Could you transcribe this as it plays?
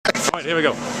Alright, here we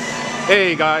go.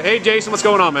 Hey guys, hey Jason, what's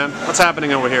going on, man? What's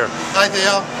happening over here? Hi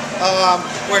Theo.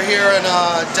 We're here in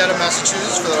Dedham,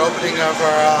 Massachusetts for the opening of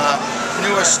our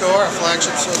newest store, a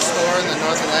flagship store in the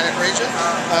North Atlantic region.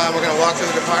 We're going to walk through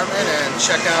the department and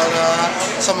check out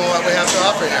some of what we have to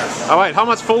offer here. Alright, how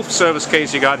much full service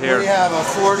case you got here? We have a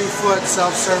 40-foot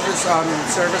self-service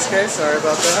service case, sorry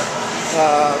about that.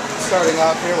 Starting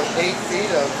off here with 8 feet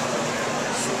of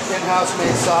in-house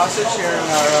made sausage here in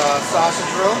our sausage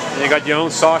room. You got your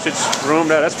own sausage room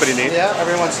there, that's pretty neat. Yeah,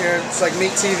 everyone's here. It's like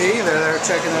Meat TV. They're there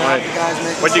checking it out. The guys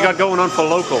making what you got going on for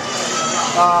local?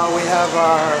 We have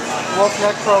our wolf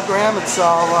neck program. It's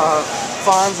all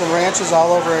farms and ranches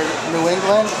all over New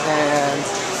England and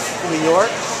New York.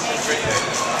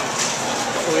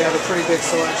 So we have a pretty big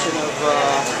selection of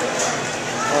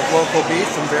local beef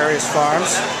from various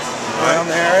farms around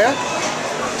the area.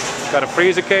 Got a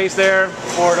freezer case there.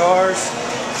 4 doors.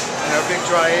 And our big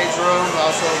dry age room,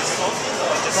 also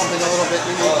something a little bit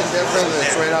unique and different.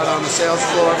 It's right out on the sales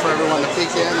floor for everyone to peek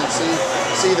in and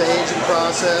see the aging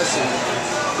process and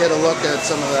get a look at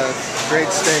some of the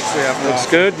great steaks we have. Looks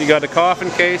good. You got a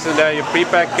coffin case and your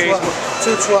pre-packed case.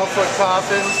 2 12-foot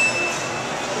coffins.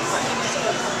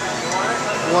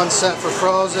 1 set for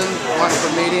frozen, 1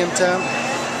 for medium temp.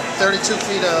 32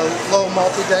 feet of low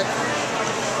multi-deck.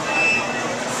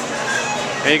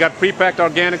 And you got pre-packed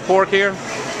organic pork here?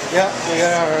 Yeah, we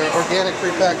got our organic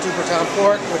pre-packed 2-per-pound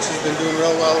pork, which has been doing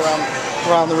real well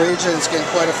around the region. It's getting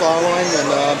quite a following, and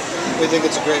we think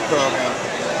it's a great program.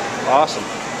 Awesome.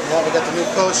 Yeah, we got the new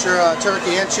kosher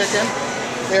turkey and chicken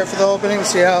here for the opening.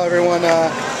 See how everyone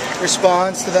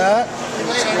responds to that.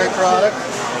 It's a great product.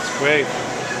 That's great.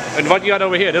 And what you got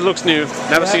over here? That looks new.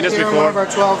 Never seen this before. One of our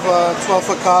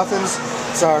 12-foot coffins.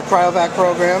 It's our cryovac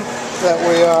program that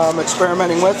we're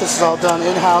experimenting with. This is all done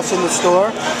in-house in the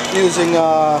store using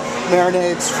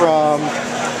marinades from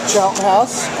Cheltenham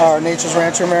House, our Nature's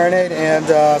Rancher marinade, and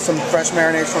some fresh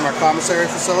marinades from our commissary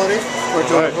facility. We're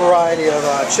doing a variety of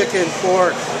chicken,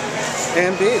 pork,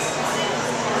 and beef.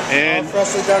 And all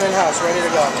freshly done in-house, ready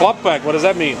to go. Club pack, what does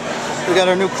that mean? We got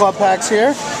our new club packs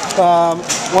here.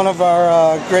 One of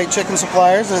our great chicken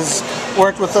suppliers has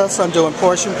worked with us on doing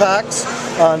portion packs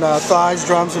on thighs,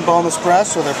 drums, and boneless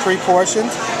breasts, so they're pre-portioned,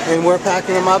 and we're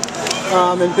packing them up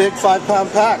in big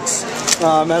 5-pound packs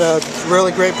at a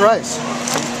really great price.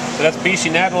 So that's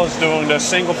BC Naturals doing the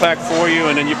single pack for you,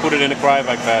 and then you put it in a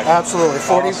cryovac pack. Absolutely,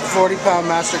 40-pound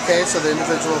master case of the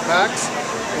individual packs,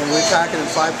 and we pack it in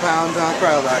 5-pound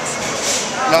cryovacs.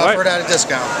 And offer it at a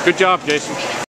discount. Good job, Jason.